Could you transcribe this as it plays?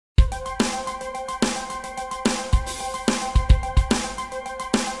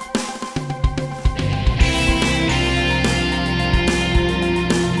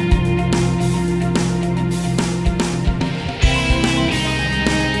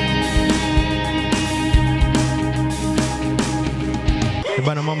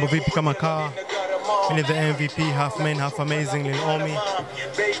Bana, mambo vipi kama kawa? Mimi the MVP, half man, half amazing, Lil Ommy.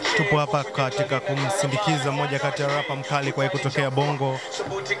 Tupo hapa katika kumsindikiza mmoja kati ya rapper mkali kwa kutokea Bongo,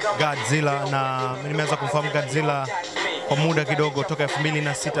 Godzillah, na nimeanza kumfahamu Godzillah kwa muda kidogo toka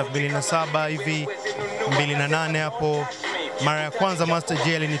 2006, 2007 hivi, 2008 hapo. Mara ya kwanza Master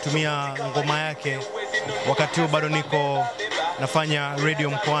J alinitumia ngoma yake, wakati huo bado niko nafanya radio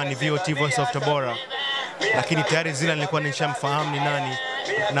mkoani VOT Voice of Tabora, lakini tayari Zilla nilikuwa nishamfahamu ni nani,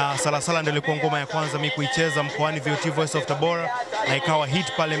 na Salasala ndio ilikuwa ngoma ya kwanza mimi kuicheza mkoani VOT Voice of Tabora, na ikawa hit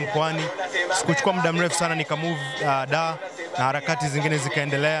pale mkoani. Sikuchukua muda mrefu sana nika move da, na harakati zingine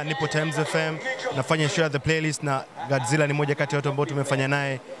zikaendelea. Nipo Times FM nafanya show the playlist, na Godzillah ni moja kati ya watu ambao tumefanya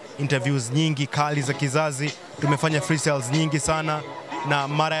naye interviews nyingi kali za kizazi, tumefanya freestyles nyingi sana. Na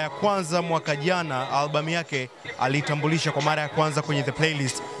mara ya kwanza mwaka jana album yake alitambulisha kwa mara ya kwanza kwenye the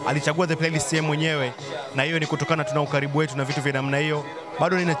playlist, alichagua the playlist yeye mwenyewe, na hiyo ni kutokana tuna ukaribu wetu na vitu vya namna hiyo.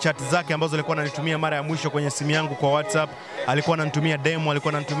 Bado nina chat zake ambazo alikuwa ananitumia mara ya mwisho kwenye simu yangu kwa WhatsApp, alikuwa ananitumia demo,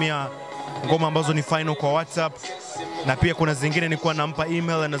 alikuwa ananitumia ngoma ambazo ni final kwa WhatsApp, na pia kuna zingine nilikuwa nampa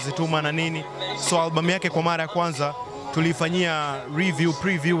email anazituma na nini. So album yake kwa mara ya kwanza tulifanyia review,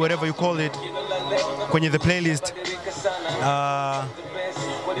 preview, whatever you call it, kwenye the playlist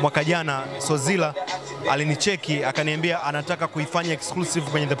mwaka jana. So Zilla alinicheki akaniambia anataka kuifanya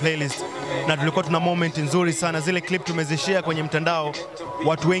exclusive kwenye the playlist, na tulikuwa tuna moment nzuri sana. Zile clip tumezishare kwenye mtandao,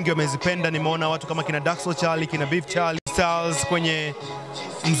 watu wengi wamezipenda. Nimeona watu kama kina Daxo Charlie, kina Beef Charlie, styles kwenye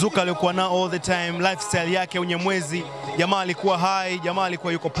mzuka alikuwa na all the time, lifestyle yake unyemwezi. Jamaa alikuwa high, jamaa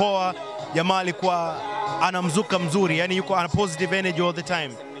alikuwa yuko poa, jamaa alikuwa ana mzuka mzuri, yani yuko ana positive energy all the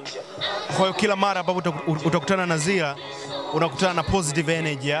time. Kwa hiyo kila mara ambapo utakutana na Zilla unakutana na positive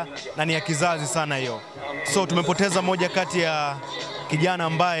energy ya, na ni ya kizazi sana hiyo. So tumepoteza moja kati ya kijana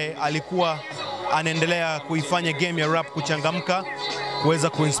ambaye alikuwa anaendelea kuifanya game ya rap kuchangamka, kuweza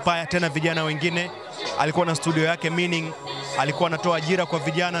kuinspire tena vijana wengine. Alikuwa na studio yake, meaning alikuwa anatoa ajira kwa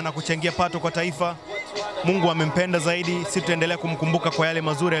vijana na kuchangia pato kwa taifa. Mungu amempenda zaidi, sisi tutaendelea kumkumbuka kwa yale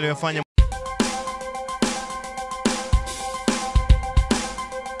mazuri aliyofanya.